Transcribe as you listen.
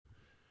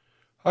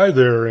Hi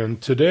there,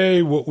 and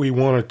today what we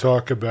want to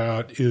talk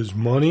about is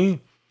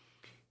money,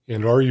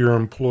 and are your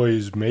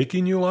employees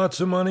making you lots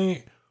of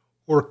money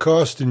or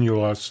costing you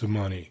lots of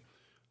money?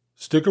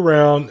 Stick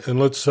around and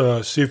let's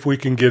see if we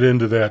can get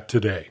into that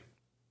today.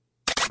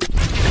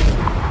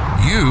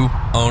 You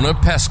own a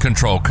pest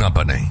control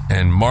company,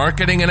 and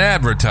marketing and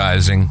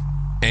advertising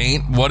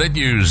ain't what it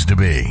used to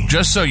be.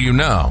 Just so you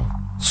know,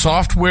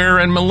 software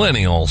and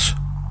millennials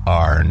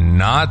are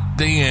not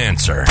the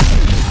answer.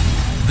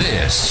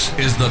 This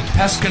is the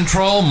Pest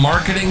Control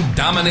Marketing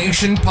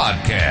Domination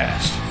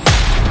Podcast.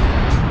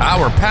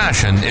 Our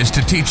passion is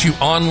to teach you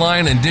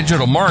online and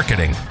digital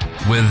marketing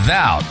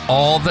without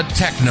all the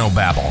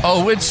technobabble.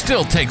 Oh, it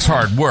still takes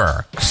hard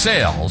work,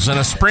 sales, and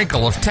a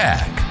sprinkle of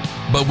tech.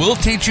 But we'll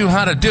teach you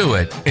how to do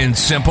it in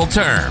simple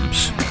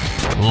terms.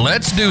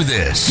 Let's do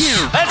this.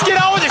 Let's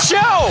get on with the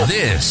show.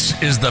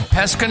 This is the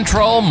Pest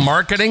Control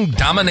Marketing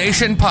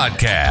Domination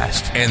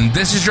Podcast. And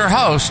this is your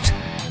host,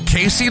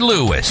 Casey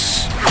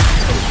Lewis.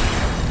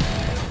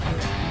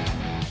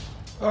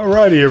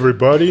 Alrighty,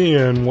 everybody,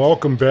 and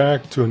welcome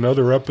back to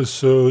another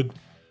episode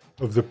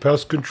of the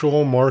Pest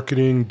Control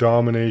Marketing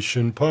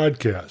Domination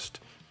Podcast.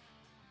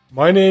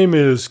 My name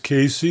is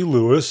Casey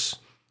Lewis.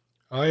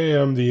 I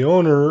am the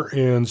owner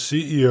and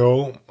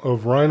CEO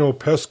of Rhino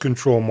Pest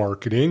Control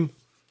Marketing,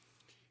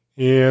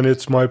 and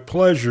it's my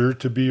pleasure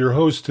to be your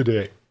host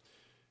today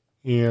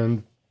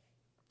and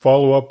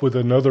follow up with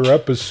another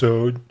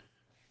episode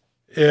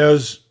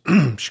as,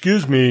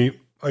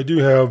 I do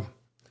have a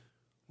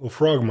little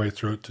frog in my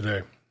throat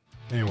today.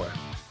 Anyway,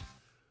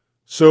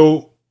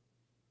 so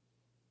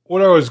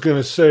what I was going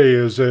to say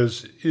is,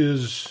 as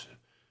is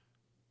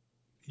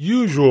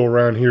usual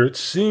around here, it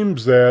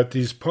seems that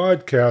these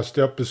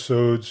podcast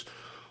episodes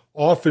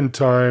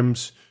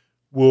oftentimes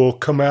will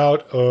come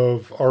out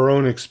of our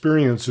own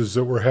experiences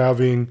that we're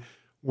having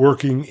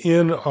working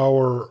in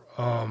our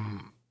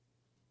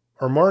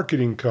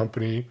marketing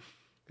company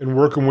and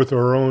working with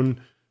our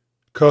own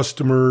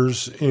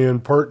customers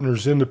and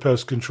partners in the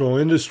pest control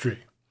industry.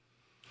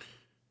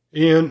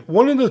 And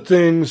one of the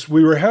things,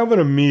 we were having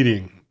a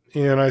meeting,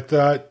 and I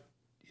thought,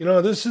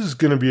 this is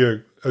going to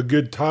be a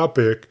good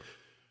topic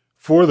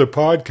for the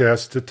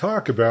podcast to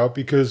talk about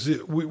because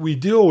we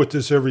deal with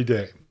this every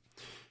day.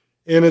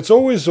 And it's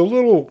always a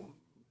little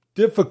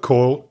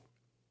difficult,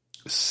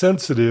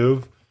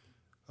 sensitive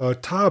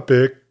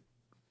topic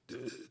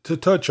to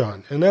touch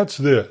on, and that's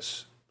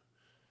this.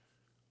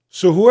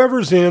 So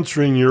whoever's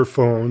answering your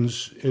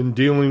phones and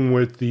dealing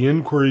with the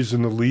inquiries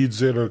and the leads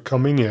that are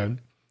coming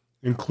in,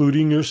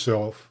 including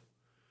yourself,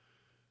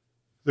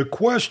 the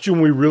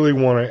question we really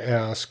want to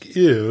ask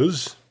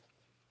is,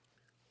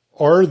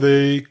 are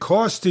they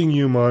costing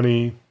you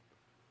money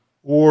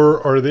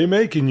or are they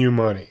making you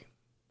money?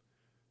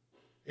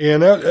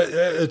 And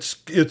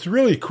it's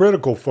really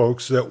critical,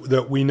 folks,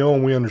 that we know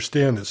and we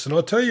understand this. And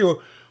I'll tell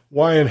you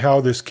why and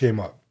how this came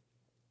up.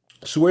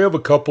 So we have a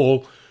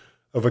couple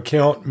of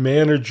account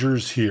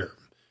managers here.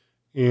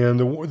 And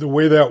the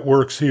way that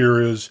works here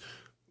is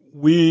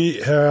we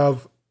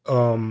have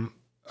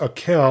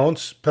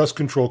accounts, pest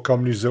control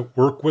companies that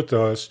work with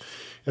us,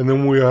 and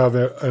then we have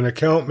an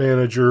account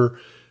manager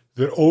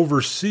that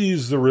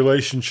oversees the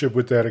relationship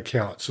with that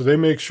account. So they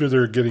make sure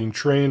they're getting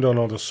trained on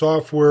all the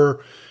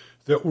software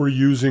that we're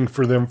using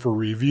for them for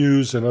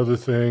reviews and other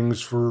things,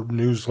 for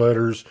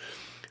newsletters.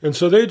 And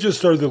so they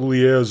just are the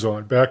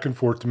liaison back and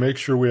forth to make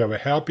sure we have a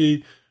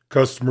happy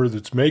customer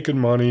that's making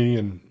money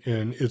and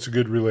it's a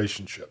good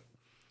relationship.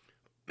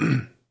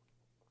 And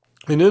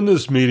in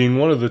this meeting,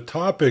 one of the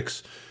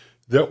topics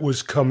that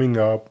was coming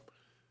up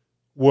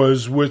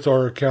was with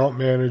our account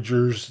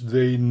managers.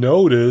 They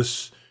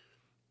notice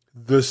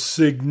the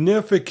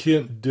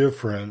significant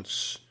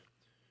difference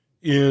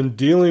in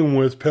dealing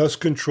with pest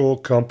control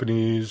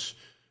companies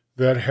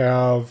that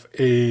have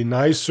a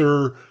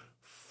nicer,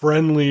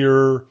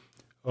 friendlier,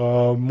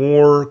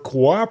 more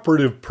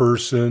cooperative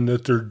person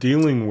that they're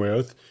dealing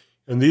with.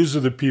 And these are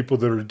the people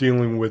that are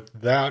dealing with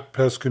that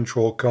pest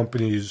control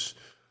company's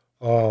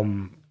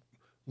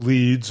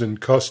leads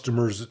and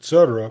customers,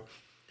 etc.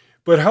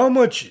 But how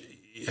much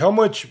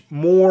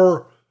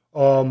more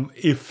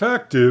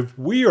effective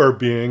we are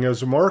being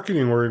as a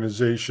marketing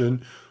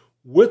organization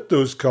with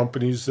those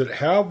companies that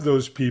have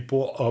those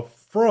people up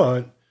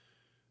front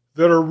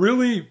that are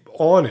really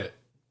on it.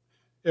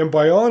 And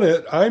by on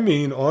it, I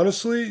mean,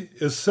 honestly,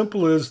 as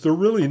simple as they're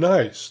really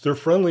nice. They're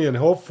friendly and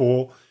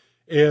helpful,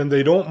 and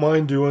they don't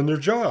mind doing their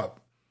job.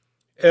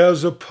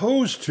 As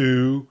opposed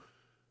to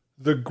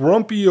the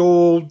grumpy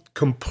old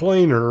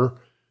complainer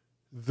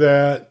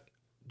that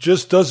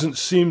just doesn't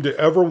seem to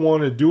ever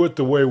want to do it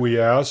the way we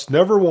ask,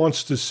 never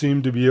wants to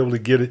seem to be able to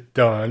get it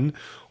done,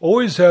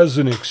 always has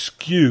an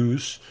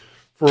excuse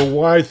for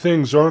why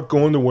things aren't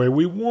going the way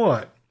we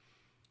want.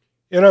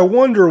 And I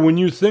wonder, when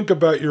you think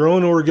about your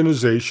own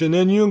organization,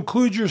 and you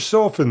include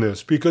yourself in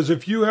this, because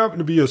if you happen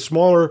to be a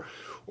smaller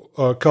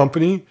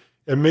company,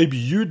 and maybe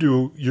you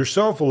do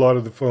yourself a lot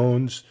of the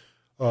phones,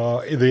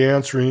 the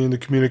answering, the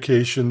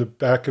communication, the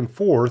back and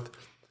forth,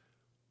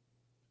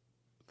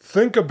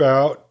 think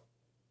about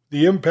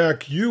the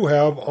impact you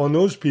have on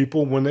those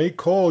people when they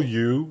call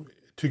you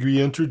to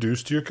be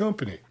introduced to your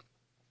company.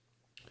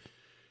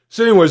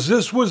 So anyways,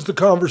 this was the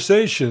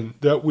conversation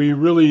that we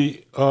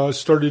really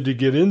started to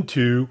get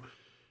into.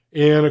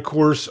 And of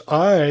course,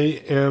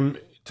 I am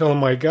telling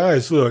my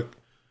guys, look,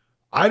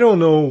 I don't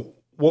know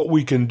what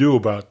we can do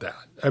about that.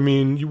 I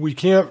mean, we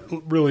can't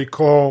really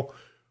call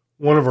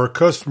one of our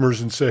customers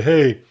and say,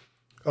 hey,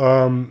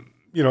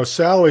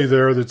 Sally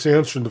there that's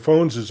answering the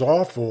phones is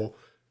awful.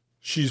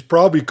 She's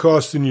probably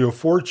costing you a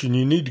fortune.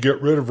 You need to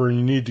get rid of her and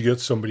you need to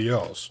get somebody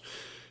else.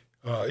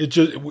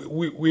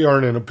 We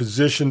aren't in a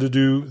position to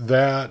do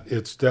that.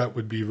 That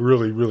would be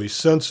really, really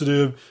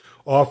sensitive.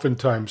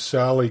 Oftentimes,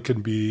 Sally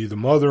can be the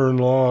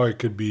mother-in-law. It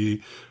could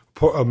be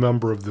a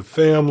member of the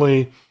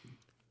family.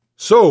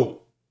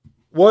 So,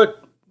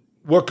 what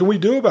can we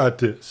do about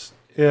this?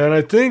 And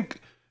I think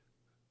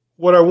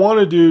what I want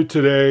to do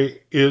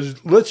today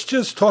is let's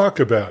just talk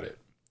about it.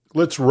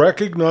 Let's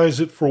recognize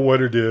it for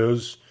what it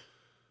is.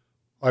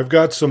 I've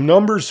got some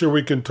numbers here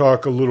we can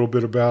talk a little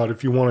bit about.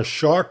 If you want to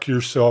shock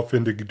yourself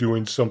into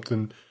doing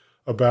something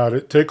about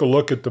it, take a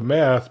look at the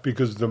math,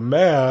 because the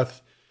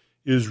math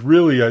is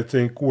really, I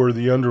think, where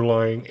the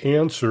underlying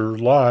answer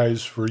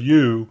lies for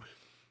you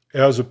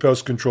as a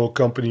pest control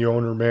company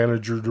owner,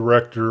 manager,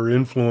 director,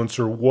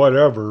 influencer,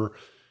 whatever,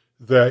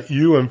 that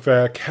you, in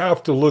fact,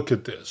 have to look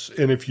at this.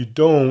 And if you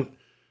don't,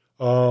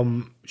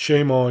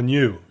 shame on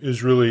you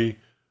is really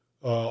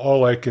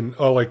all I can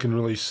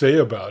really say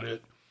about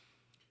it.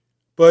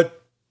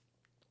 But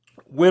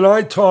when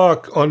I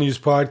talk on these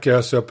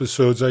podcast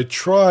episodes, I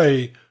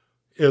try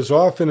as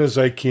often as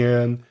I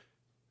can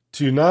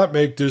to not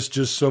make this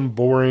just some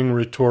boring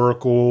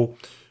rhetorical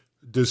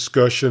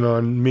discussion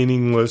on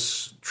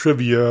meaningless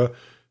trivia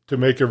to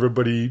make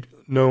everybody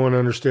know and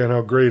understand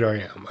how great I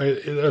am.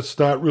 That's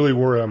not really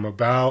where I'm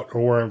about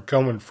or where I'm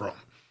coming from.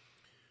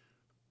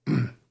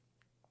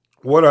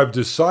 What I've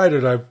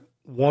decided I've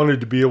wanted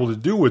to be able to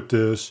do with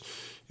this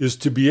is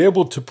to be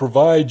able to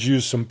provide you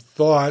some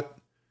thought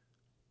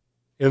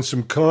and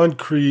some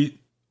concrete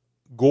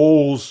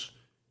goals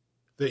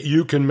that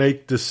you can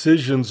make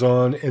decisions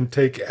on and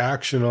take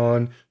action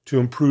on to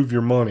improve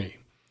your money.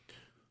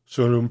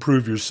 So to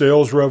improve your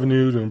sales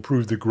revenue, to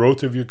improve the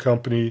growth of your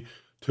company,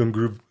 to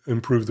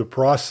improve the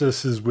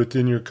processes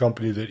within your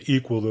company that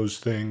equal those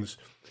things.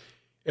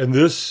 And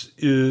this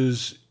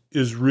is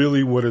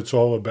really what it's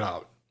all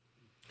about.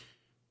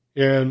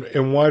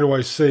 And why do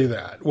I say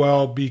that?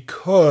 Well,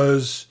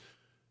 because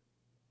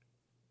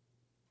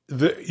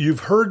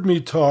you've heard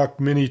me talk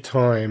many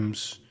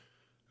times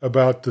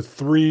about the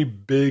 3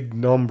 big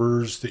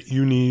numbers that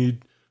you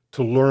need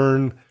to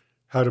learn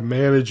how to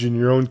manage in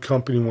your own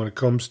company when it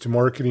comes to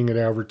marketing and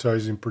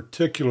advertising,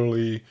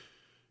 particularly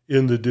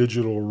in the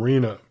digital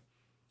arena.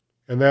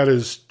 And that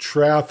is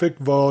traffic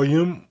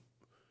volume,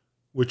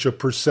 which a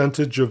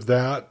percentage of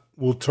that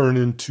will turn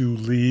into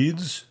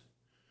leads.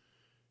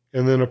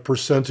 And then a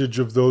percentage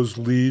of those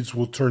leads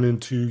will turn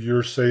into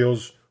your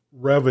sales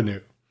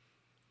revenue.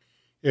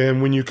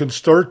 And when you can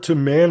start to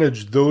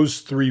manage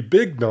those 3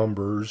 big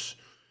numbers,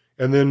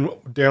 and then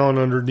down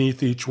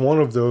underneath each one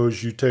of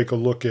those, you take a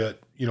look at,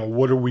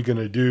 what are we going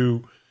to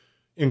do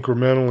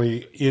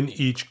incrementally in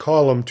each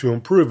column to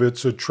improve it.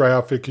 So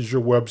traffic is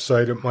your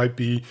website. It might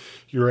be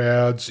your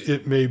ads.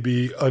 It may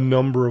be a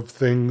number of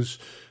things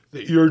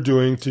that you're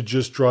doing to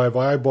just drive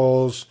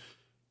eyeballs,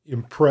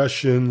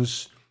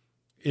 impressions,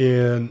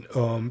 and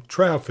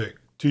traffic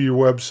to your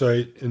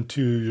website and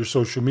to your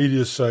social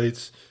media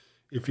sites.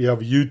 If you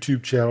have a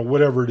YouTube channel,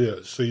 whatever it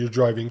is. So you're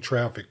driving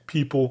traffic.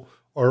 People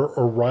are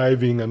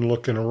arriving and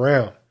looking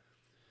around.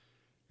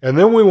 And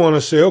then we want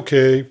to say,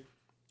 okay,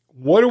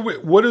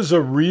 what is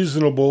a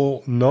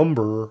reasonable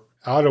number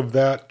out of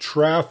that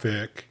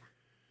traffic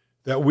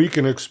that we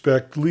can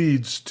expect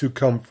leads to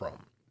come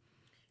from?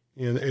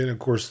 And of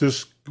course,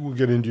 this will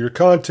get into your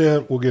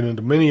content. We'll get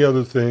into many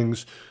other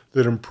things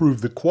that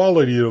improve the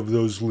quality of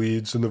those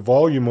leads and the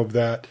volume of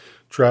that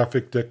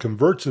traffic that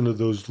converts into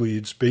those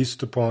leads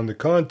based upon the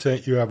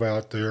content you have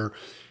out there.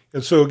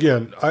 And so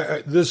again,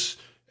 this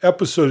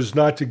episode is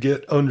not to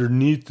get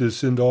underneath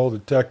this into all the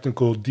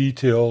technical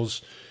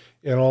details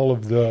and all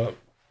of the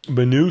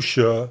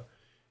minutia.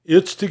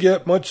 It's to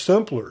get much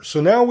simpler.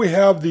 So now we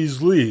have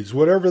these leads,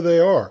 whatever they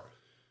are.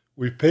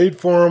 We've paid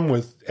for them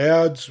with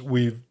ads.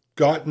 We've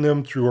gotten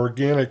them through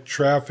organic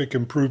traffic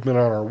improvement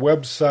on our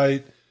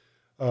website.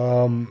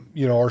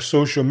 Our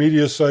social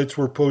media sites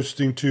we're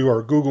posting to,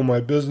 our Google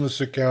My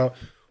Business account.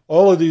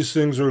 All of these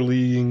things are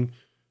leading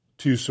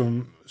to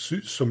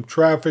some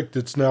traffic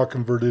that's now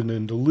converted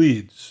into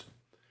leads.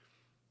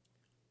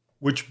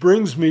 Which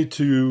brings me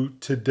to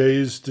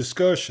today's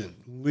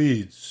discussion,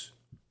 leads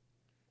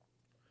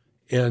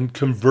and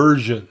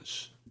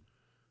conversions.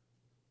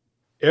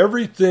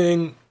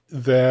 Everything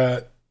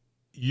that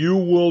you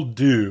will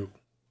do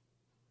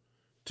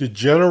to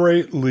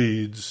generate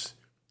leads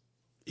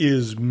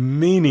is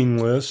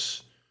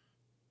meaningless,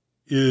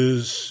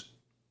 is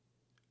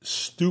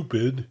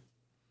stupid,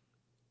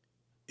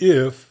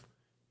 if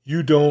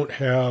you don't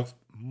have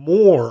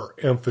more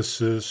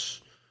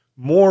emphasis,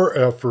 more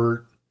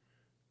effort,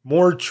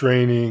 more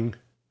training,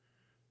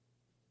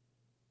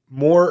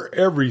 more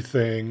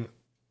everything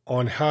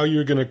on how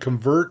you're going to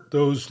convert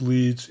those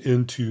leads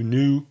into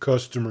new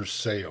customer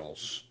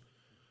sales.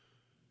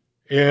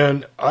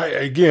 And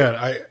I'm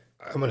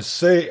going to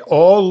say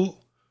all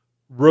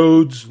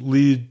roads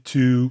lead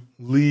to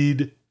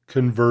lead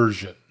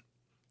conversion.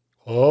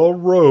 All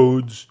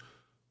roads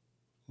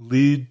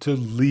lead to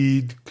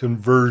lead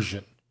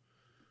conversion.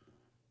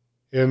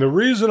 And the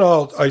reason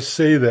I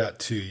say that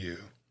to you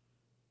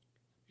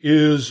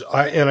is,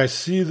 I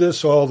see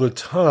this all the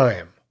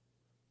time.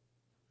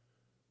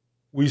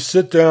 We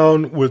sit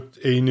down with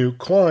a new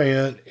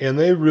client and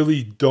they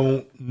really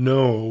don't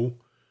know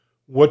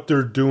what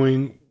they're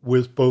doing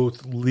with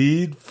both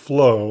lead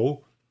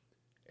flow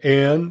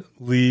and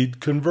lead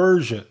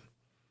conversion.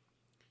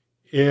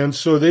 And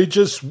so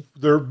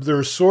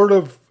they're sort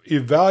of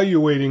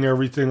evaluating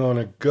everything on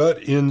a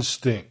gut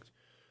instinct.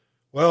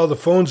 Well, the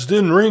phones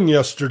didn't ring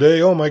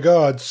yesterday. Oh my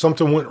God,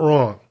 something went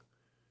wrong.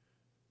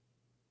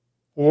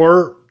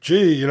 Or,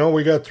 gee,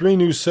 we got 3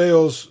 new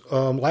sales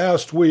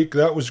last week.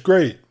 That was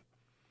great.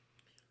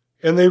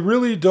 And they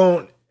really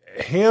don't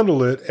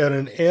handle it at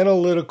an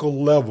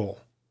analytical level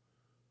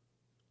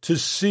to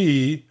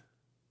see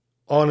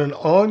on an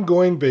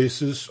ongoing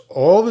basis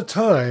all the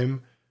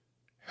time,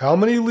 how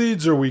many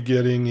leads are we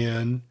getting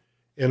in?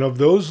 And of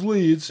those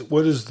leads,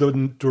 what is the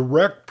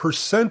direct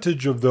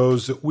percentage of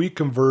those that we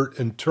convert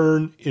and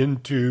turn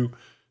into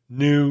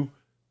new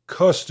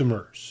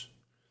customers?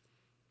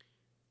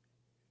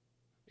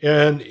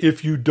 And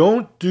if you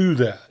don't do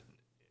that,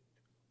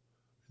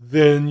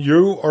 then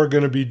you are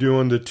going to be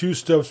doing the 2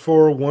 steps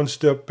forward, 1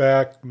 step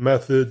back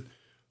method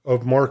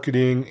of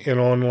marketing and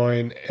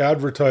online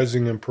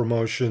advertising and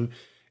promotion.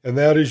 And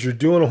that is, you're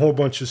doing a whole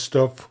bunch of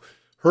stuff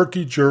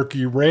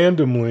herky-jerky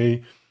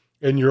randomly,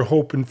 and you're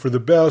hoping for the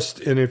best.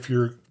 And if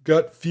your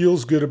gut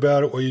feels good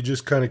about it, well, you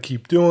just kind of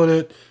keep doing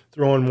it,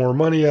 throwing more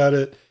money at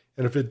it.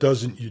 And if it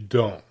doesn't, you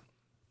don't.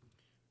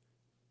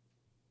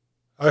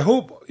 I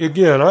hope,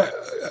 again,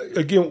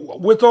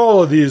 with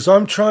all of these,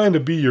 I'm trying to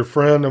be your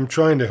friend. I'm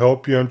trying to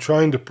help you. I'm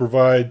trying to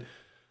provide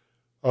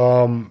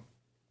some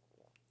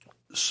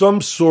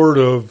sort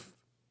of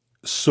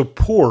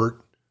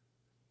support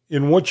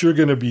in what you're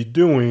going to be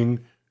doing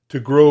to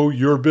grow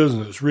your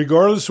business.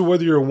 Regardless of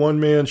whether you're a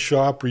one-man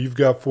shop or you've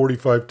got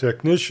 45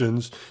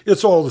 technicians,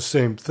 it's all the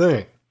same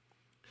thing.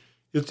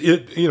 Fact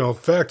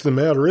of the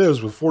matter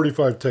is, with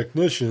 45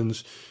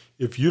 technicians,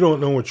 if you don't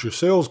know what your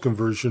sales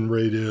conversion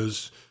rate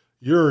is,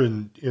 you're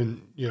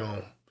in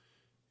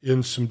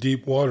some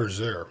deep waters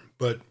there.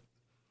 But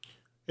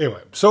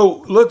anyway,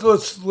 so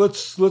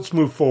let's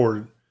move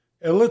forward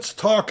and let's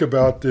talk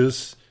about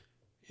this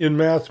in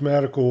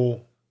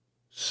mathematical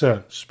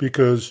sense,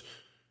 because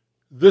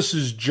this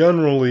is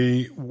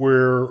generally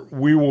where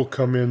we will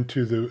come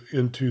into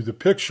the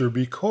picture,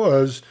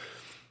 because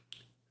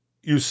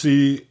you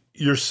see,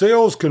 your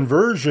sales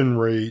conversion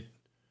rate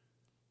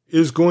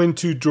is going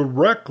to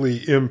directly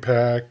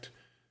impact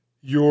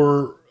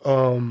your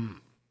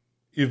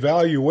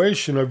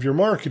evaluation of your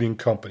marketing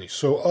company.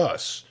 So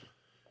us.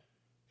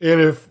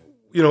 And if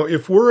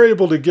we're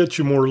able to get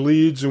you more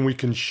leads and we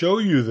can show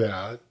you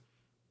that,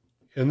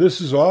 and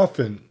this is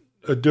often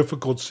a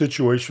difficult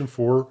situation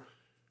for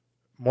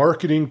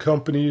marketing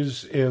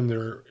companies and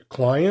their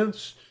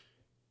clients,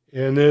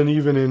 and then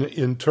even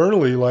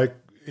internally, like,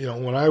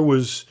 when I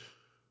was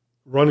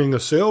running a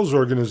sales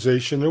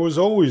organization, there was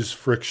always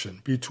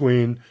friction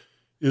between,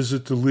 is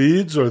it the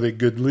leads? Are they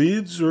good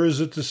leads? Or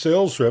is it the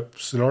sales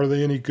reps? And are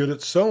they any good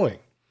at selling?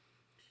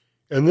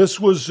 And this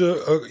was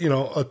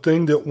a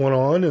thing that went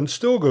on and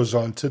still goes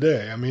on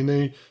today. I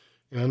mean,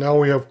 now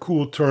we have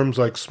cool terms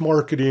like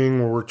smarketing,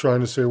 where we're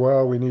trying to say,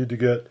 well, we need to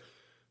get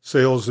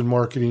sales and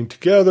marketing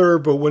together.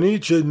 But when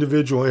each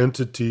individual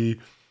entity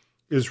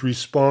is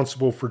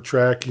responsible for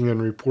tracking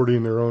and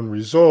reporting their own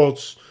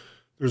results,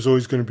 there's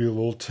always going to be a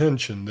little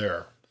tension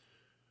there.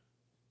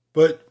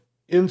 But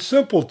in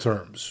simple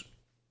terms,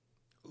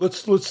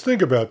 let's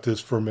think about this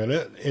for a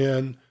minute,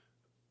 and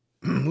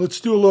let's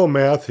do a little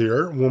math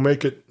here. We'll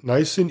make it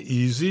nice and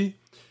easy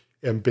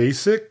and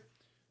basic,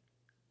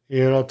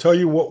 and I'll tell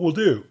you what we'll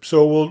do.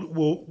 So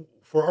we'll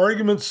for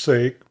argument's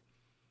sake,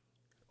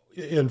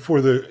 and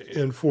for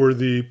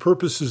the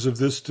purposes of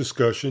this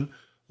discussion,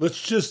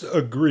 let's just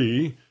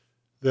agree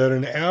that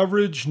an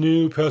average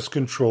new pest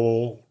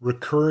control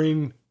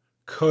recurring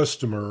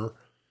customer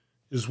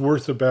is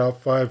worth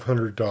about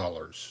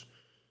 $500.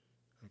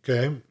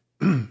 Okay?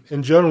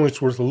 And generally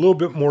it's worth a little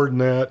bit more than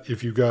that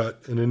if you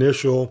got an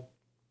initial,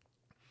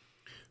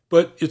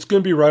 but it's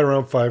going to be right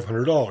around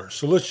 $500.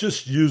 So let's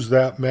just use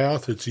that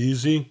math. It's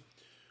easy.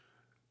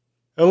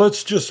 And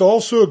let's just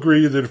also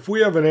agree that if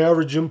we have an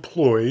average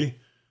employee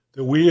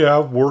that we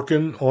have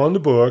working on the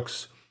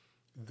books,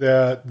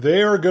 that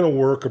they are going to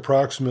work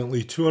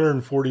approximately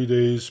 240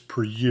 days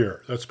per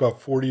year. That's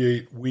about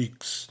 48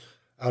 weeks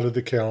out of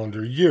the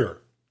calendar year.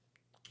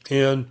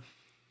 And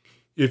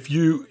if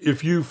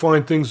you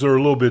find things that are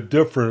a little bit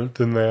different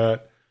than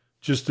that,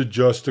 just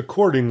adjust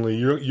accordingly.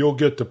 You'll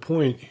get the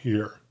point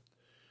here.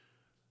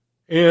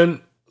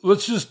 And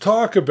let's just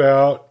talk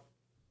about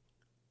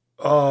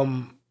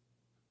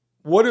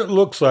what it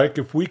looks like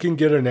if we can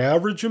get an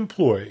average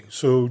employee.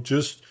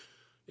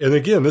 And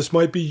again, this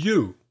might be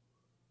you,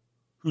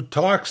 who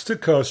talks to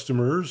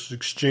customers,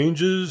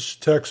 exchanges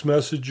text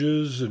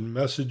messages and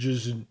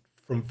messages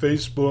from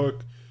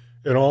Facebook,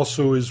 and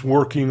also is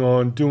working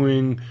on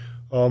doing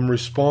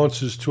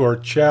responses to our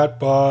chat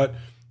bot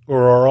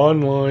or our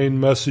online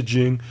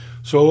messaging.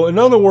 So in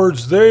other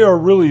words, they are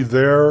really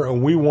there,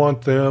 and we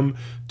want them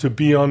to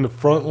be on the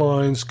front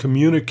lines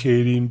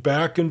communicating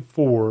back and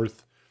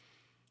forth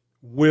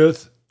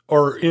with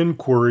our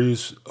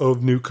inquiries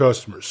of new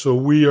customers. So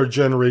we are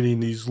generating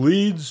these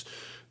leads.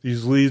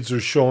 These leads are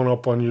showing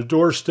up on your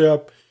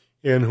doorstep,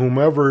 and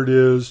whomever it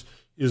is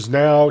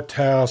now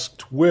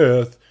tasked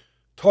with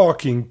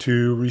talking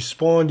to,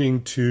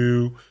 responding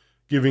to,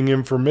 giving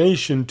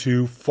information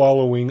to,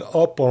 following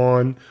up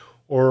on,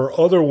 or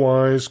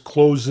otherwise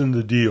closing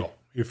the deal,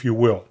 if you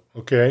will.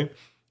 Okay?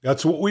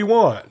 That's what we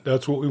want.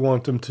 That's what we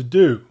want them to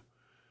do.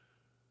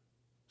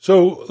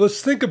 So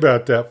let's think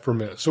about that for a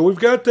minute. So we've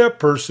got that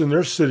person,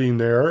 they're sitting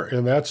there,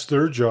 and that's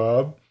their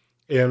job,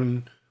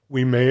 and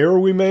we may or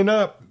we may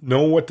not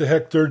know what the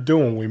heck they're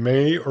doing. We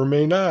may or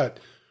may not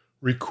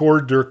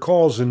record their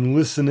calls and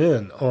listen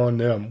in on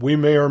them. We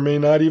may or may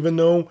not even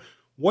know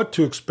what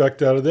to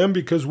expect out of them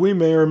because we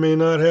may or may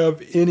not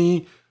have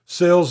any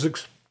sales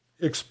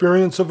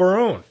experience of our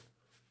own.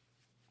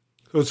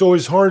 So it's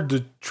always hard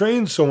to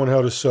train someone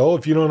how to sell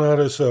if you don't know how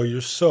to sell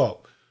yourself.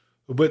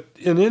 But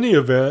in any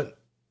event,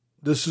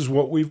 this is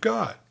what we've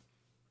got.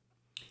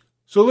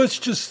 So let's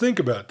just think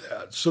about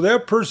that. So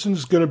that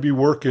person's going to be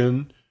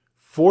working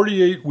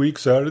 48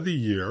 weeks out of the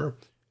year.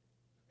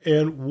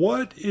 And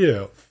what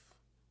if,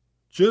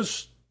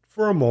 just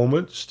for a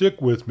moment,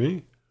 stick with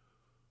me,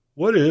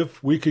 what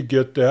if we could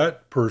get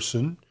that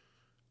person,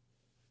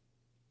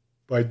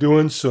 by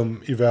doing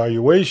some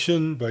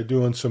evaluation, by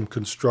doing some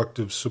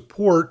constructive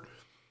support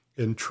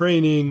and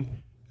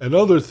training and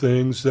other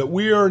things, that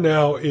we are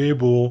now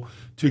able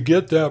to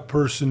get that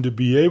person to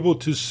be able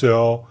to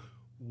sell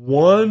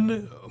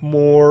one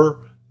more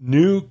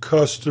new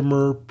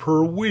customer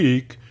per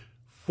week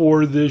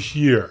for this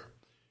year.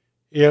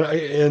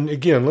 And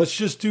again, let's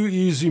just do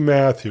easy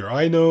math here.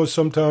 I know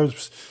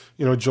sometimes,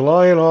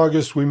 July and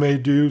August, we may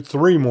do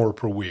 3 more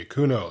per week.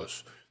 Who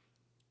knows?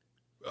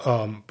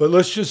 But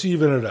let's just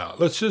even it out.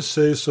 Let's just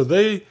say, so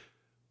they,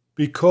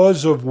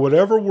 because of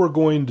whatever we're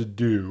going to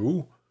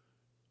do,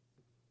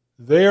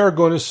 they are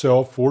going to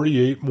sell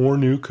 48 more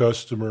new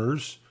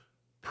customers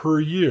per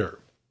year.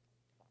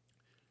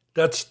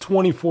 That's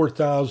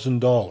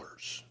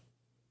 $24,000.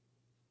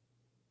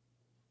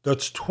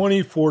 That's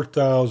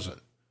 $24,000.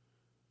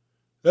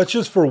 That's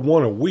just for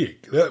one a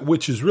week,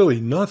 which is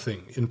really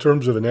nothing in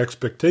terms of an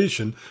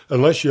expectation,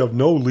 unless you have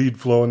no lead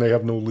flow and they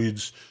have no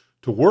leads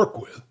to work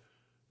with.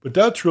 But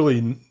that's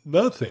really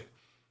nothing.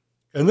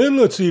 And then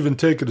let's even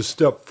take it a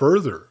step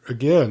further.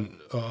 Again,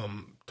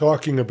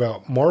 talking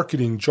about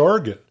marketing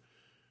jargon.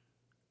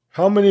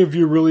 How many of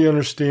you really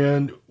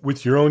understand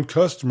with your own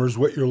customers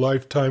what your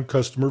lifetime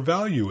customer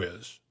value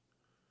is?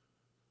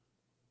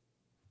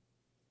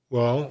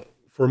 Well,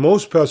 for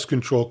most pest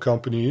control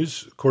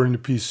companies, according to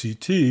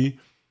PCT,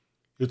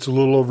 it's a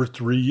little over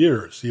 3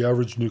 years, the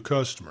average new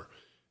customer.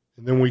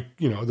 And then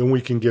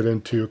we can get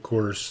into, of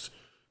course,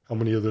 how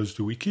many of those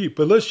do we keep.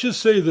 But let's just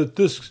say that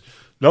this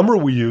number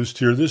we used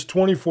here, this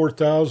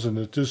 24,000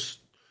 that this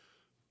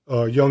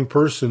young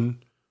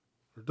person,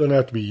 it doesn't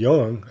have to be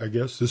young, I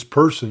guess, this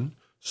person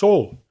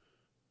sold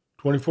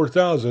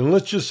 24,000. And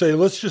let's just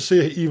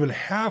say even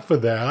half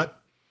of that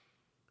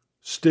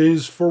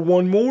stays for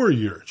one more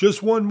year,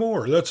 just one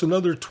more. That's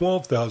another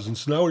 12,000.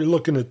 So now we're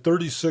looking at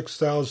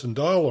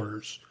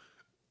 $36,000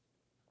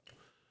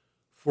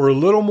 for a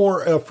little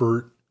more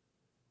effort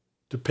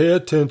to pay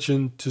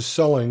attention to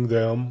selling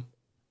them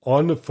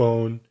on the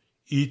phone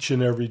each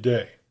and every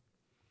day.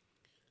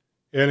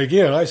 And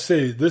again, I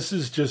say this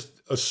is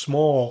just a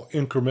small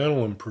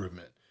incremental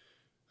improvement.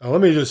 Now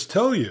let me just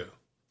tell you,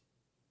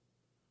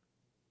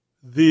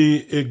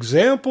 the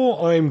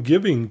example I'm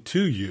giving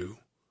to you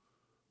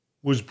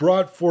was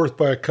brought forth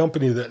by a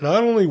company that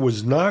not only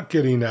was not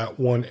getting that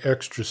one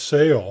extra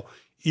sale,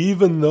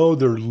 even though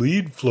their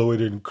lead flow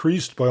had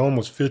increased by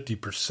almost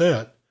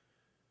 50%,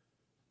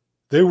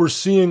 they were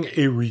seeing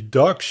a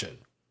reduction.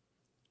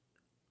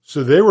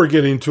 So they were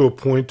getting to a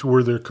point to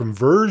where their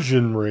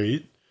conversion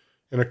rate,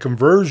 and a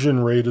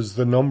conversion rate is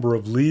the number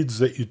of leads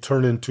that you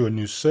turn into a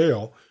new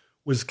sale,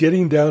 was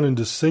getting down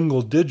into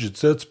single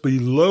digits. That's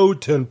below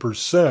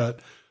 10%.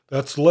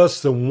 That's less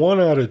than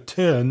 1 out of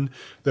 10.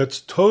 That's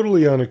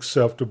totally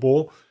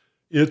unacceptable.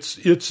 It's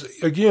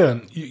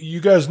again,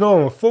 you guys know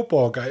I'm a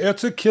football guy.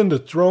 That's akin to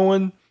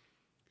throwing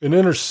an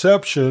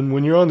interception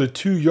when you're on the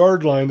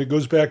 2-yard line that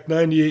goes back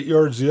 98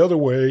 yards the other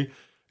way.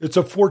 It's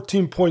a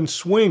 14-point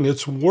swing.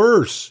 It's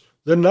worse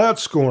than not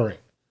scoring.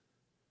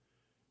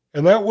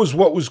 And that was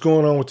what was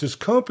going on with this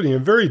company,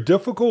 and very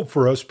difficult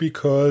for us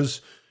because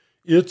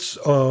it's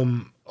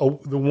the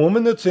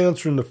woman that's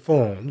answering the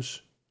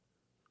phones.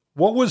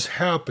 What was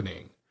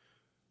happening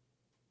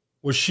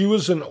was she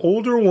was an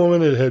older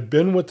woman that had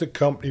been with the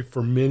company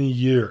for many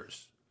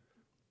years.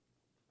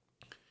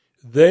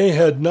 They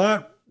had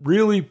not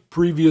really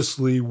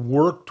previously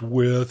worked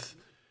with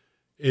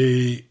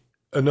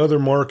another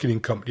marketing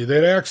company.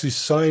 They'd actually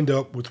signed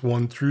up with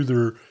one through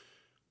their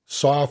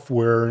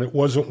software, and it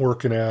wasn't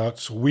working out,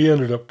 so we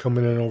ended up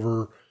coming in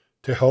over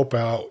to help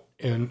out.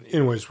 And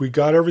anyways, we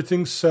got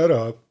everything set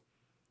up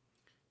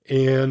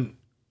and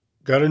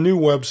got a new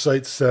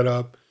website set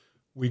up.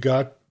 We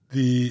got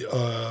the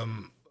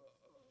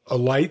a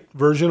light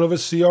version of a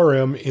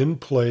CRM in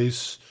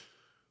place.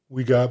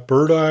 We got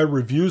Bird Eye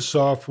review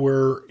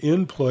software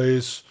in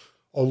place,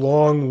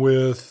 along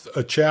with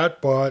a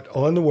chat bot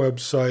on the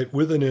website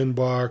with an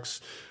inbox.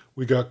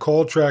 We got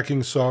call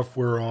tracking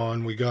software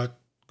on. We got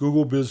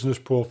Google Business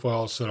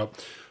Profile set up.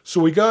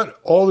 So we got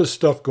all this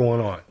stuff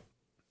going on.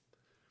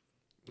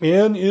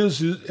 And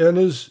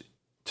is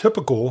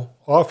typical,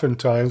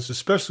 oftentimes,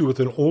 especially with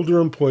an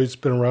older employee that's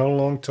been around a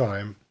long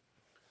time,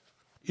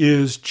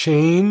 is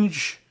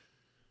change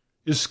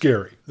is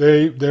scary.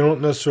 They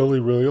don't necessarily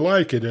really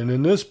like it. And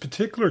in this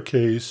particular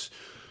case,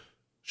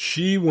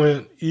 she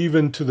went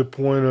even to the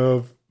point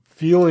of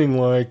feeling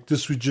like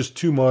this was just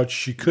too much.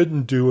 She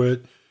couldn't do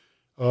it.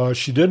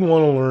 She didn't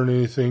want to learn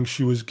anything.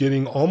 She was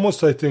getting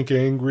almost, I think,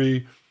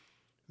 angry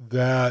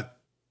that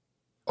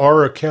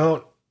our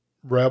account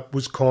rep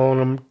was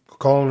calling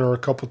her a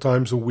couple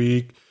times a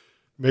week,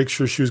 make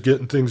sure she was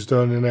getting things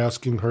done and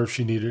asking her if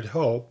she needed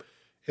help.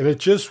 And it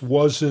just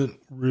wasn't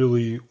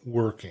really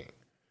working.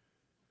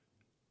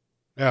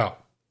 Now,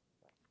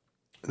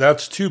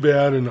 that's too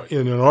bad.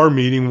 In our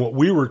meeting, what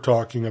we were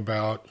talking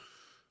about,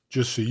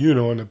 just so you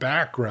know, in the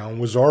background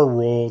was our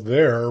role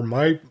there.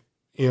 My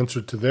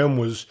answer to them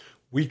was,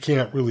 we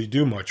can't really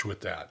do much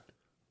with that.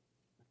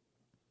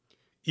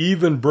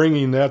 Even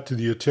bringing that to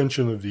the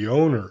attention of the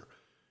owner,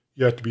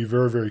 you have to be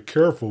very, very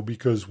careful,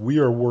 because we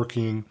are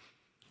working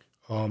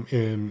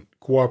in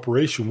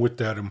cooperation with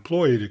that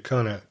employee to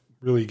kind of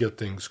really get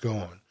things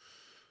going.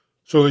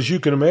 So as you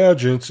can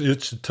imagine,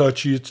 it's a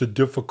touchy, it's a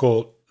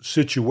difficult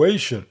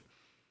situation.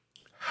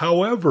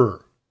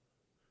 However,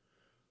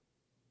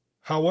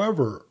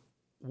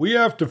 we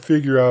have to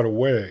figure out a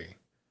way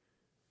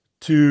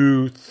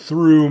to,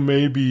 through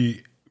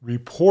maybe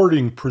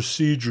reporting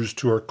procedures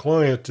to our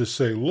client, to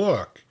say,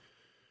 look,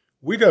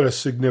 we got a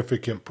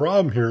significant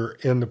problem here,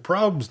 and the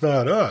problem's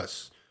not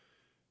us.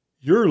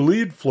 Your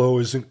lead flow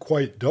isn't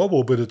quite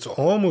double, but it's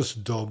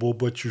almost double,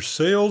 but your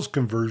sales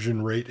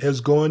conversion rate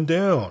has gone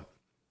down.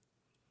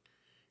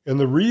 And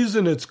the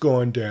reason it's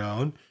gone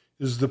down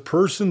is the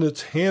person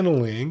that's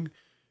handling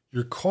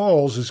your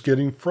calls is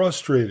getting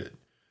frustrated.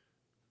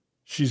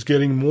 She's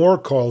getting more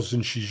calls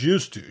than she's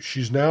used to.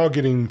 She's now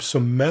getting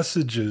some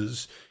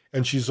messages,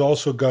 and she's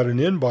also got an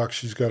inbox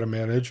she's got to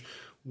manage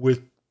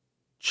with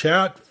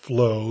chat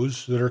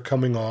flows that are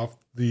coming off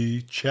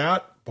the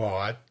chat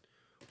bot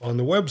on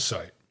the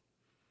website.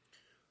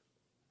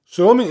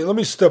 So let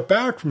me step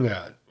back from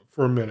that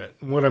for a minute.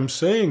 And what I'm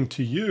saying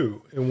to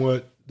you, and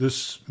what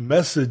this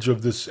message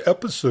of this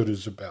episode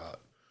is about.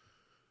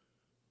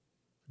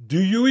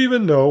 Do you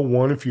even know,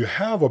 one, if you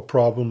have a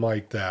problem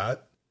like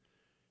that?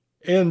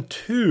 And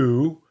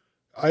two,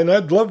 and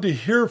I'd love to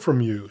hear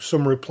from you,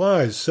 some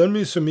replies. Send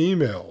me some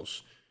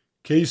emails.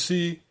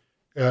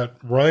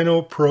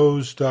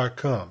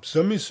 Casey@rhinopros.com.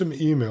 Send me some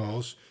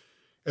emails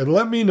and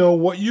let me know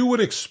what you would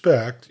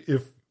expect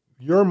if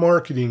your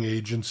marketing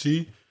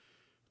agency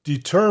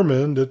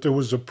determined that there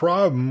was a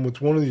problem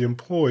with one of the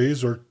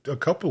employees, or a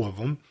couple of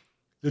them,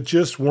 that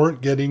just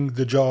weren't getting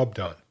the job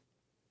done.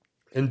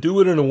 And do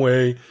it in a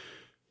way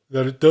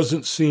that it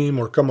doesn't seem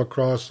or come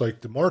across like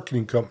the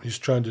marketing company's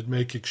trying to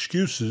make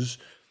excuses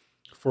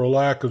for a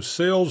lack of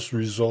sales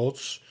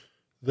results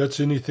that's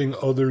anything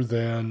other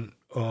than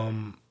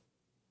an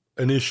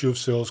issue of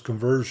sales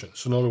conversion.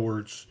 So in other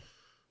words,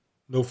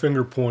 no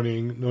finger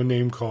pointing, no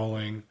name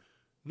calling,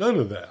 none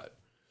of that.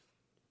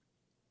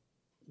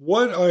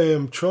 What I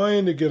am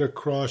trying to get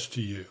across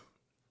to you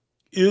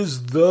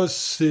is the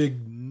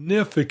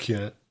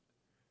significant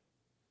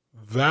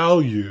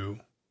value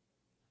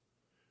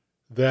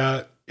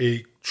that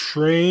a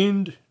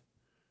trained,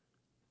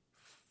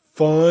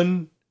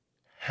 fun,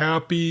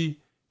 happy,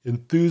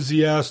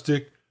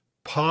 enthusiastic,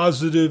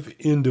 positive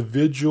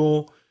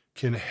individual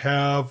can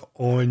have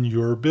on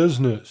your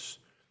business.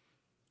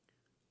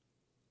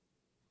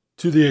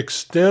 To the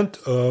extent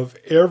of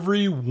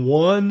every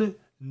one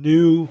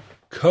new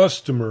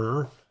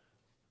customer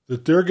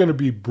that they're going to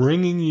be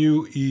bringing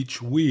you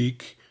each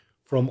week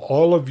from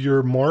all of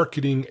your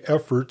marketing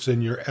efforts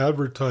and your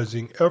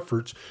advertising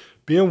efforts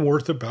being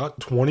worth about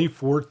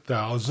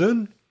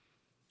 $24,000,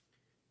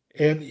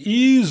 and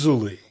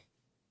easily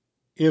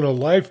in a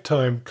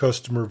lifetime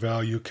customer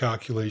value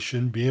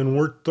calculation being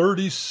worth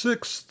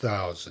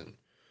 $36,000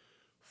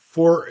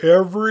 for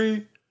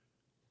every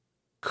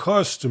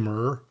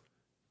customer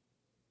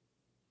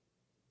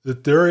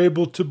that they're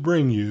able to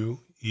bring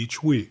you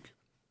each week.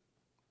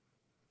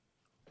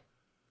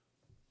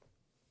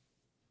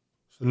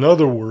 So in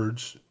other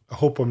words, I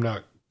hope I'm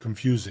not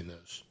confusing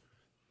this.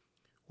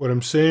 What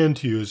I'm saying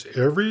to you is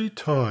every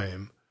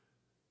time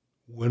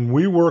when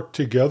we work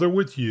together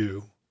with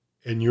you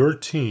and your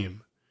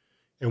team,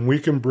 and we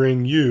can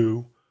bring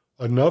you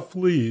enough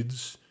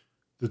leads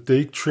that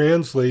they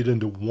translate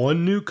into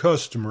one new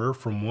customer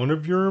from one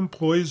of your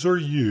employees or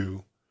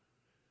you,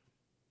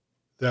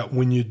 that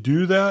when you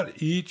do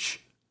that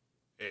each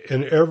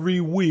and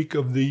every week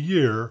of the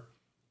year,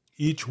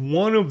 each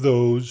one of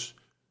those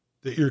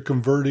that you're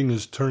converting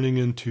is turning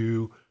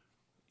into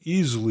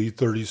easily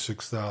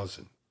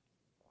 36,000.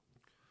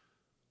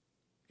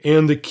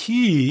 And the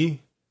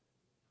key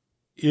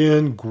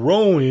in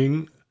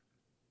growing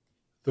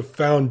the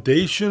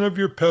foundation of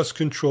your pest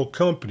control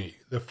company,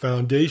 the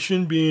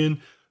foundation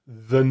being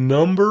the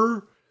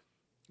number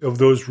of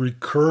those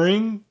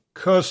recurring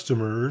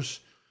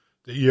customers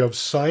that you have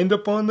signed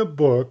up on the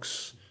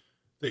books,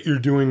 that you're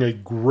doing a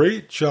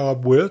great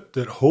job with,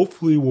 that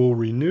hopefully will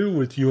renew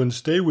with you and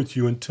stay with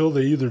you until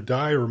they either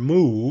die or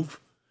move,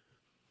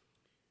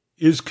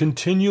 is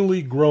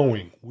continually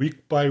growing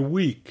week by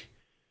week.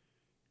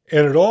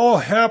 And it all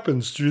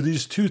happens through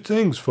these two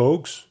things,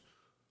 folks.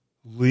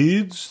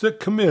 Leads that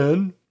come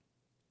in,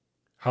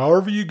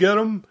 however you get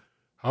them,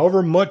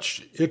 however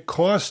much it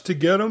costs to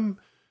get them,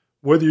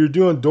 whether you're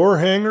doing door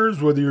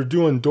hangers, whether you're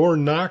doing door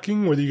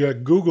knocking, whether you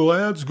got Google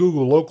ads,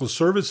 Google local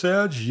service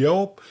ads,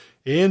 Yelp,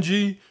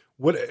 Angie,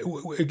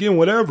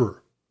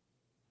 whatever.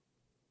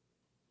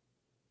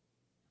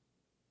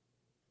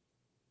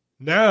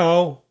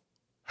 Now,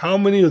 how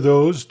many of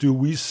those do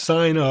we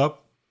sign up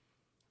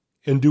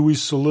and do we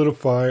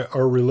solidify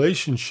our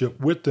relationship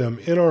with them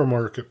in our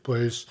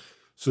marketplace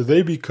so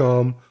they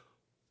become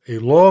a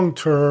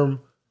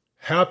long-term,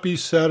 happy,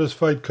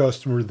 satisfied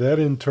customer that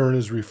in turn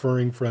is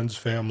referring friends,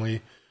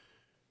 family,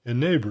 and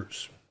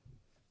neighbors?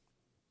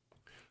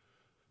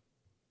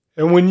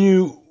 And when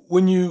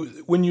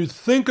you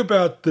think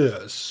about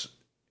this,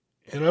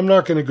 and I'm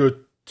not going to go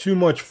too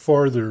much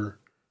farther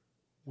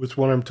with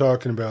what I'm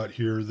talking about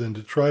here than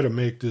to try to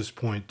make this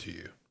point to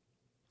you.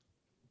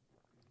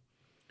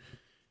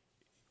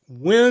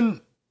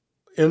 And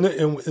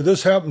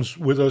this happens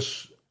with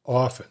us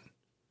often.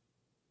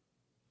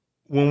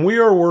 When we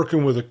are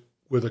working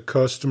with a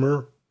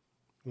customer,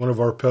 one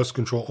of our pest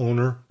control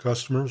owner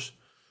customers,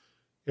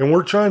 and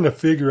we're trying to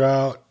figure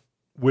out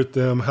with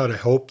them how to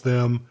help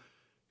them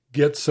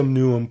get some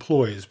new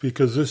employees,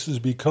 because this is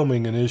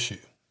becoming an issue.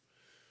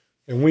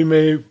 And we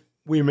may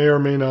or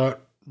may not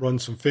run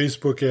some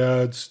Facebook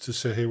ads to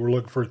say, hey, we're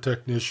looking for a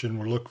technician,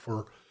 we're looking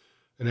for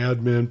an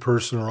admin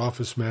person or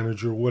office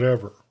manager,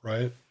 whatever,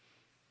 right?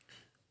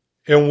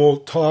 And we'll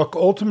talk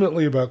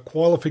ultimately about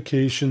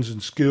qualifications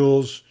and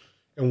skills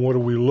and what are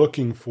we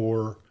looking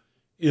for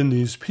in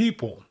these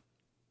people.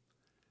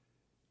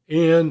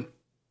 And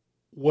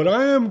what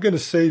I am going to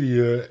say to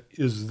you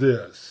is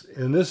this,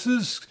 and this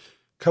is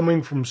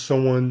coming from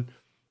someone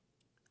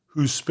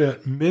who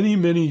spent many,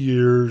 many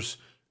years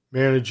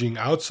managing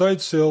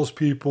outside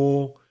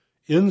salespeople,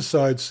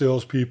 inside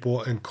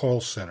salespeople, and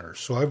call centers.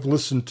 So I've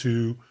listened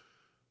to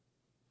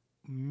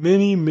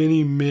many,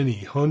 many, many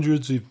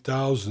hundreds of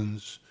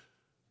thousands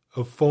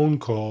of phone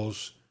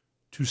calls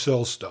to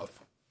sell stuff.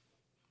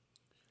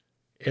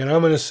 And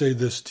I'm going to say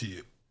this to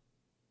you.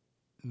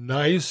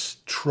 Nice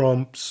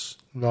trumps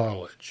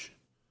knowledge.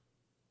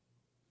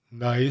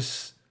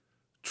 Nice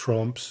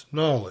trumps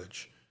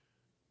knowledge.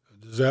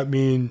 Does that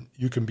mean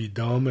you can be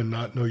dumb and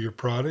not know your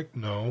product?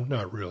 No,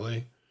 not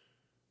really.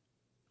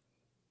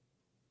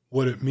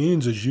 What it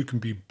means is you can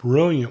be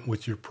brilliant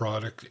with your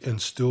product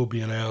and still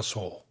be an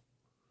asshole.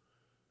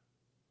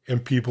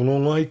 And people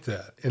don't like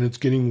that. And it's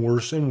getting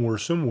worse and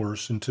worse and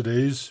worse in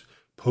today's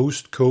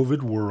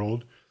post-COVID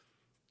world,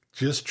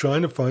 just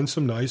trying to find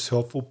some nice,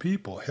 helpful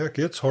people. Heck,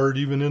 it's hard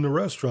even in the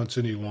restaurants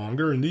any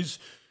longer, and these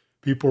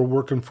people are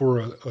working for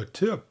a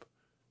tip.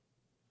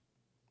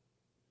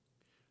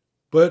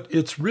 But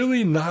it's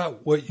really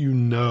not what you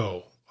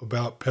know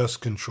about pest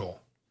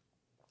control.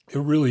 It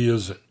really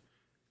isn't.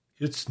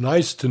 It's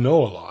nice to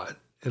know a lot,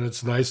 and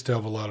it's nice to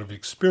have a lot of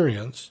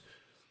experience.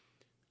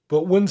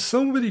 But when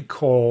somebody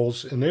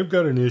calls and they've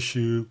got an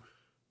issue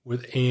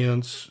with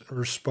ants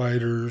or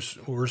spiders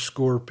or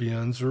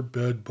scorpions or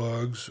bed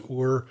bugs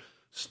or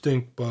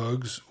stink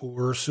bugs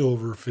or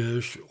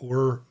silverfish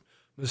or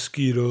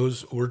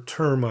mosquitoes or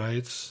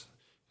termites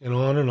and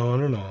on and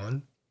on and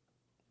on,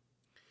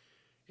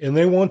 and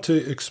they want to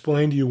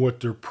explain to you what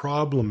their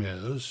problem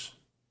is,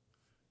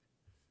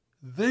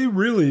 they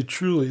really,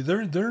 truly,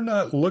 they're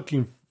not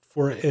looking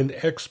for an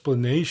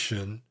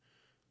explanation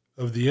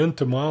of the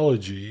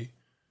entomology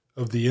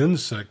of the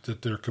insect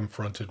that they're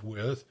confronted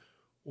with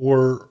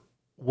or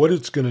what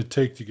it's going to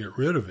take to get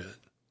rid of it.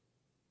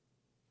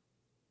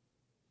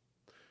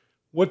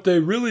 What they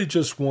really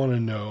just want to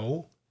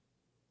know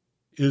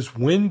is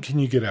when can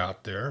you get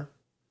out there?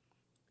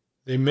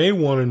 They may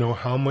want to know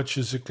how much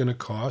is it going to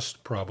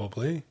cost,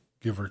 probably,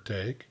 give or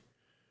take.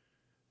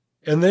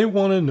 And they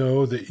want to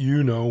know that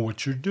you know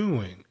what you're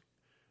doing.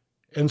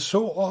 And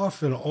so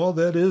often all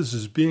that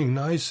is being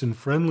nice and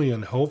friendly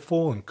and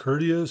helpful and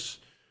courteous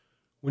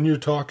when you're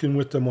talking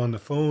with them on the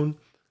phone.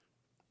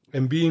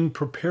 and being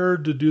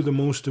prepared to do the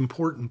most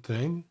important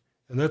thing,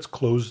 and that's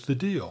close the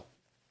deal.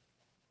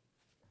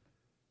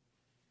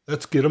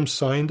 Let's get them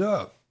signed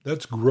up.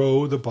 Let's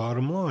grow the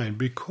bottom line,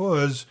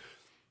 because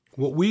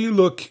what we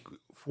look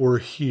for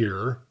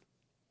here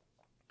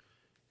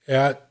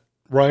at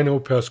Rhino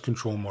Pest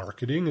Control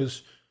Marketing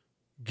is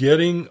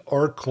getting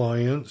our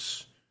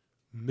clients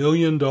 $1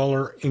 million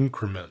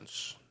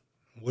increments.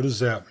 What does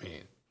that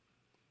mean?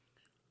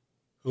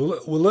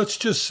 Well, let's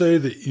just say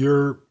that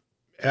you're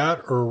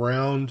at or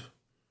around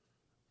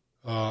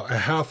a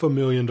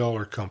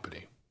 $500,000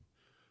 company.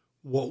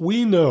 What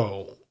we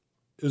know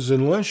is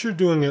unless you're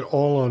doing it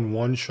all on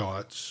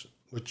one-shots,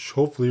 which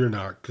hopefully you're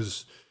not,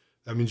 because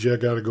that means you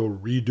got to go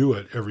redo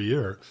it every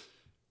year,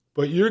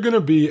 but you're going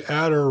to be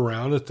at or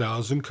around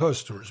 1,000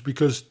 customers,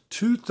 because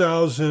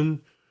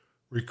 2,000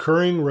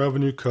 recurring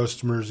revenue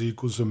customers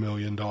equals $1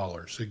 million.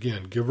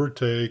 Again, give or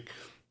take,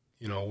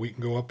 we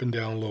can go up and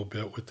down a little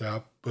bit with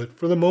that, but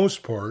for the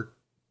most part,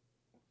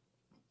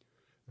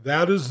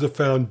 that is the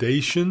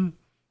foundation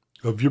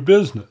of your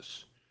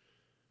business.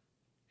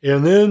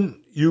 And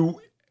then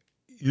you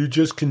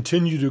just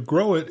continue to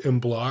grow it in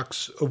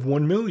blocks of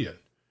 1 million.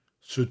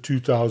 So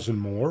 2,000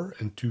 more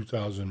and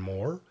 2,000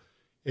 more.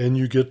 And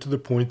you get to the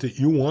point that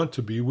you want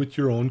to be with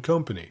your own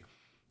company.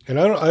 And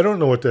I don't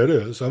know what that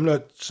is. I'm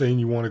not saying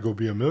you want to go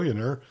be a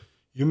millionaire.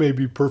 You may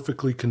be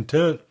perfectly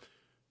content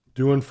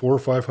doing 400,000 or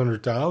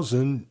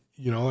 500,000,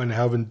 and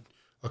having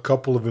a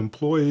couple of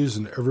employees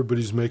and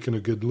everybody's making a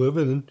good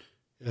living.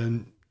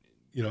 And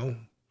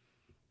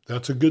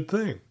that's a good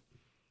thing.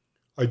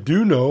 I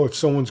do know if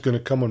someone's going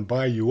to come and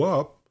buy you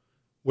up,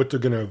 what they're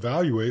going to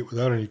evaluate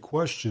without any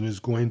question is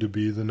going to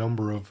be the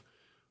number of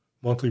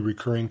monthly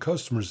recurring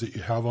customers that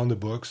you have on the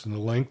books and the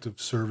length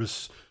of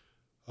service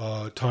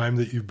time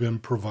that you've been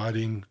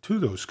providing to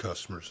those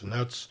customers. And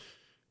that's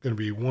going to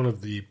be one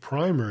of the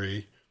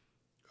primary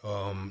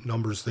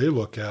numbers they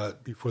look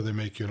at before they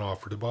make you an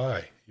offer to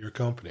buy your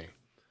company.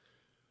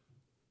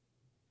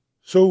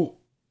 So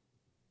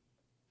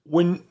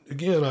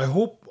I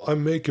hope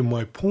I'm making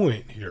my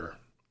point here.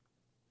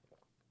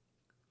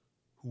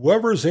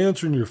 Whoever's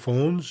answering your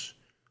phones,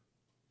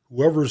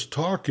 whoever's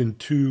talking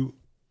to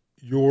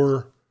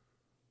your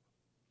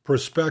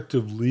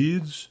prospective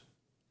leads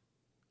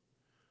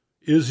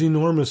is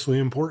enormously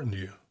important to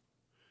you.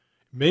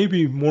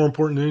 Maybe more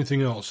important than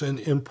anything else.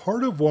 And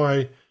part of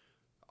why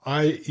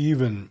I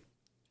even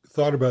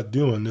thought about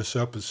doing this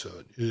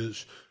episode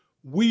is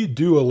we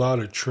do a lot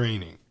of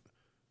training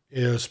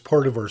as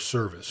part of our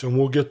service. And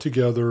we'll get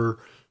together,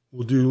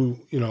 we'll do,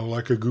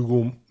 like a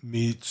Google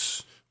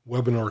Meets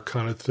webinar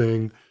kind of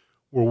thing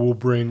where we'll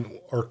bring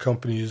our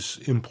company's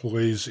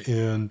employees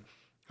in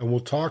and we'll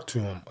talk to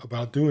them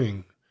about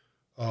doing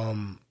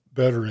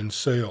better in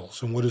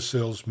sales and what does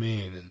sales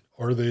mean and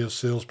are they a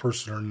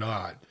salesperson or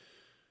not.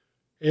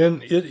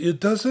 And it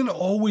doesn't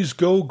always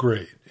go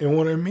great. And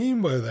what I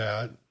mean by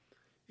that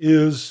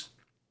is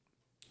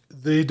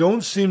they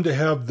don't seem to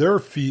have their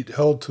feet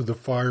held to the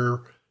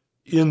fire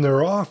in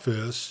their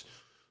office.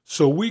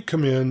 So we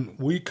come in,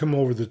 we come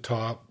over the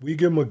top, we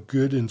give them a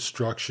good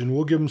instruction,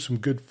 we'll give them some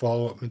good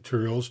follow-up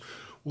materials,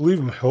 we'll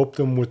even help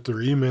them with their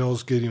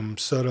emails, getting them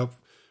set up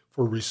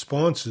for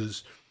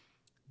responses.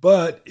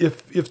 But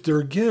if they're,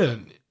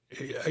 again,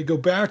 I go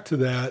back to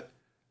that,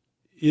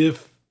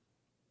 if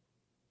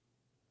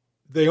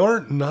they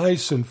aren't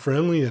nice and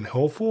friendly and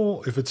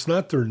helpful, if it's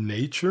not their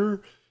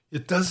nature,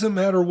 it doesn't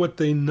matter what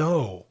they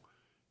know.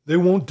 They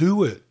won't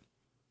do it.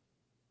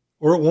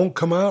 Or it won't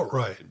come out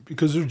right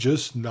because they're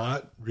just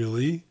not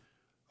really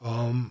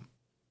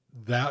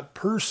that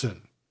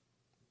person.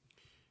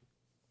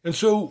 And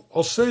so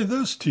I'll say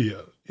this to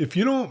you. If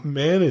you don't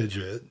manage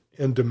it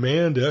and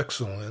demand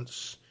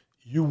excellence,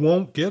 you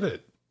won't get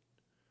it.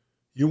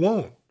 You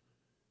won't.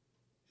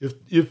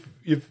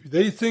 If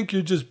they think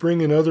you're just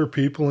bringing other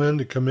people in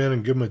to come in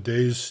and give them a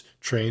day's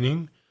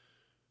training,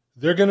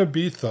 they're going to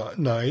be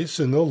nice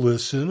and they'll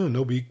listen and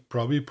they'll be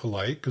probably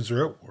polite because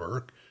they're at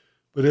work.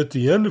 But at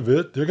the end of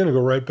it, they're going to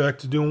go right back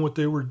to doing what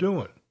they were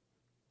doing.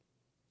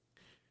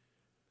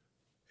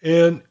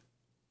 And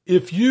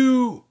if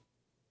you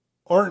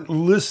aren't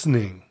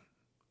listening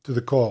to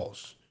the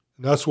calls,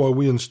 and that's why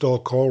we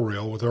install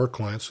CallRail with our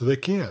clients so they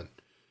can.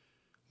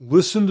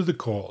 Listen to the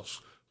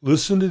calls.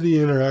 Listen to the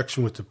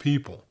interaction with the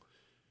people.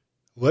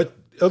 Let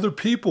other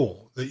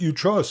people that you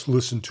trust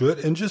listen to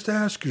it and just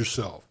ask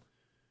yourself,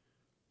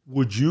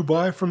 would you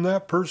buy from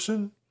that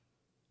person?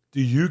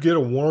 Do you get a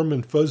warm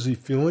and fuzzy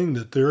feeling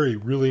that they're a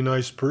really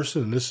nice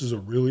person and this is a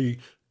really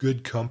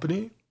good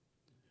company?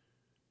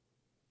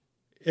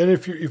 And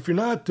if you're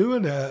not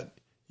doing that,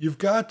 you've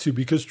got to,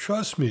 because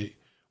trust me,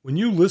 when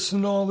you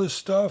listen to all this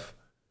stuff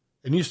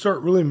and you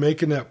start really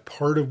making that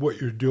part of what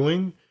you're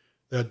doing,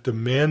 that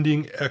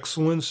demanding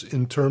excellence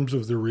in terms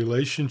of the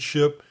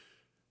relationship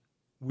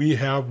we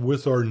have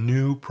with our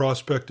new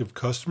prospective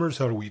customers,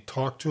 how do we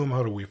talk to them?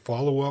 How do we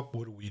follow up?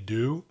 What do we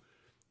do?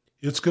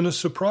 It's going to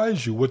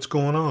surprise you what's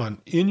going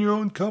on in your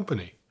own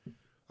company.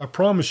 I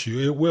promise you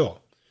it will.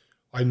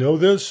 I know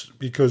this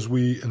because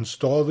we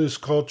install this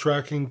call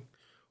tracking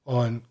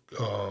on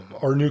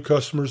our new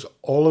customers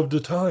all of the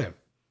time.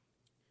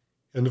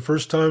 And the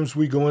first times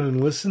we go in and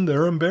listen,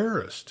 they're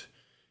embarrassed.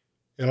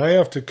 And I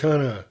have to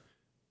kind of,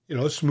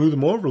 smooth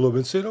them over a little bit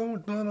and say,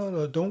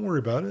 no, don't worry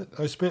about it.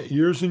 I spent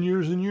years and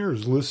years and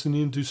years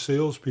listening to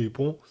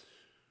salespeople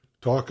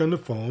talk on the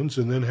phones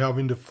and then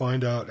having to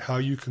find out how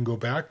you can go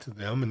back to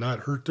them and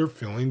not hurt their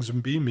feelings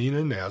and be mean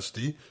and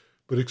nasty,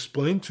 but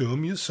explain to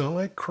them you sound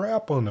like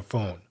crap on the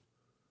phone.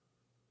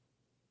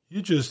 I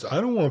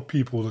don't want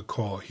people to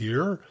call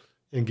here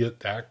and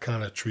get that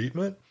kind of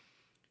treatment.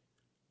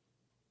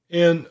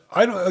 And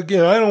I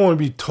don't want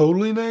to be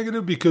totally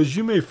negative, because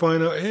you may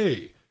find out,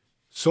 hey,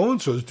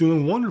 so-and-so is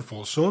doing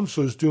wonderful.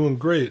 So-and-so is doing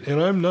great.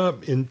 And I'm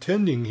not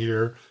intending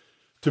here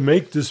to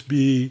make this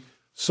be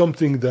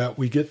something that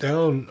we get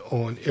down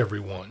on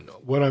everyone.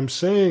 What I'm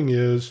saying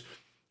is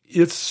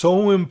it's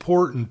so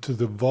important to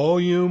the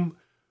volume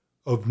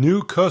of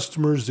new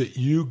customers that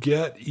you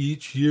get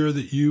each year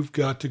that you've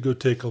got to go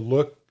take a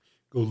look,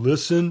 go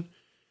listen,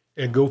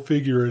 and go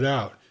figure it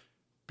out.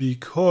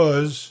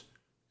 Because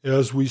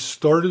as we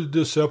started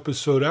this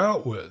episode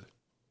out with,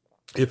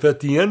 if at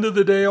the end of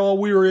the day all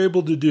we were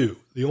able to do,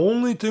 the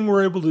only thing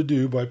we're able to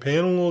do by paying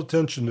a little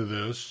attention to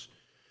this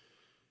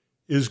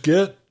is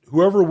get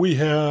whoever we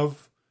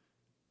have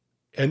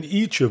and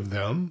each of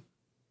them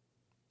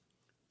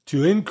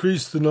to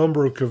increase the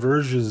number of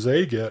conversions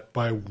they get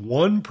by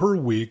 1 per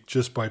week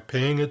just by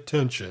paying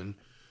attention,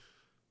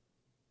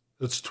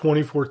 that's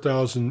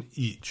 24,000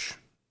 each.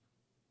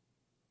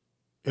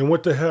 And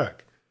what the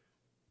heck?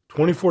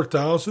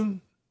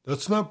 24,000?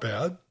 That's not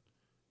bad.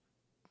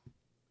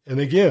 And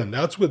again,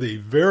 that's with a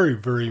very,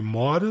 very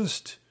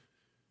modest,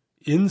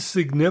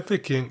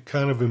 insignificant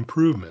kind of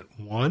improvement.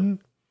 1.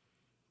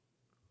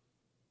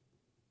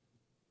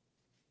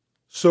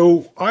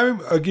 So I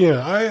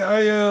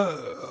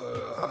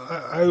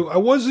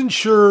wasn't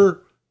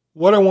sure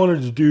what I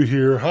wanted to do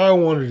here, how I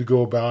wanted to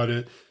go about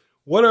it.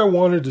 What I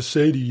wanted to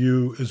say to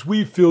you is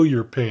we feel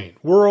your pain.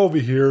 We're over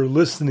here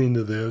listening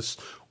to this.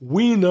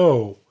 We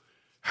know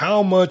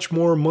how much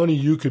more money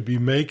you could be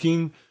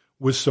making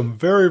with some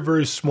very,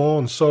 very small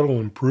and subtle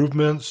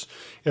improvements.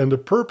 And the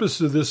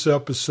purpose of this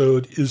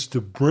episode is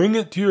to bring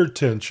it to your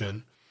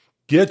attention,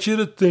 get you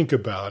to think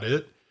about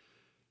it.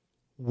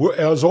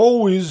 As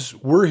always,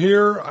 we're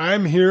here.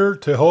 I'm here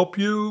to help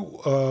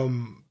you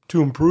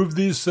to improve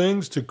these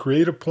things, to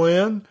create a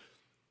plan.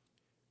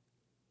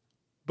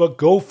 But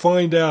go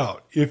find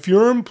out if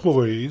your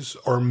employees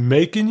are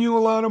making you a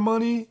lot of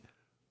money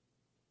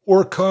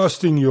or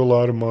costing you a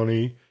lot of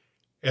money,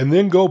 and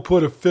then go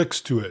put a fix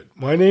to it.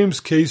 My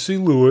name's Casey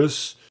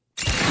Lewis.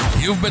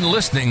 You've been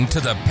listening to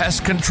the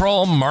Pest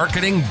Control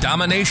Marketing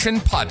Domination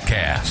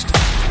Podcast.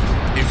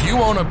 If you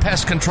own a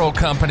pest control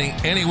company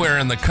anywhere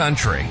in the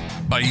country,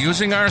 by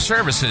using our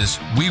services,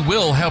 we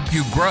will help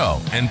you grow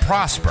and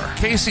prosper.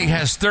 Casey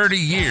has 30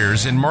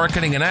 years in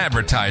marketing and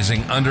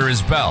advertising under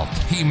his belt.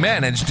 He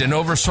managed and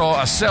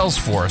oversaw a sales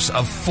force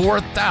of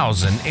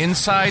 4,000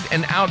 inside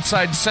and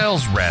outside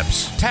sales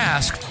reps,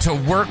 tasked to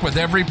work with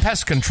every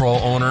pest control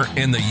owner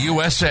in the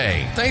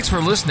USA. Thanks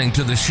for listening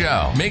to the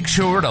show. Make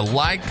sure to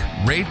like,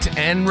 rate,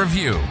 and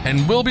review,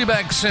 and we'll be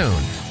back soon.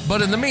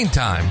 But in the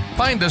meantime,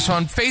 find us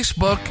on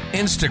Facebook,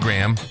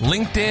 Instagram,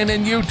 LinkedIn,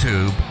 and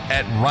YouTube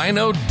at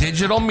Rhino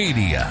Digital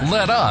Media.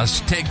 Let us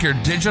take your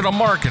digital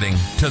marketing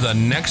to the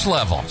next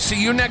level. See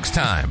you next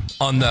time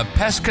on the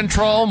Pest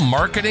Control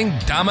Marketing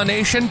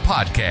Domination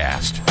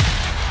Podcast.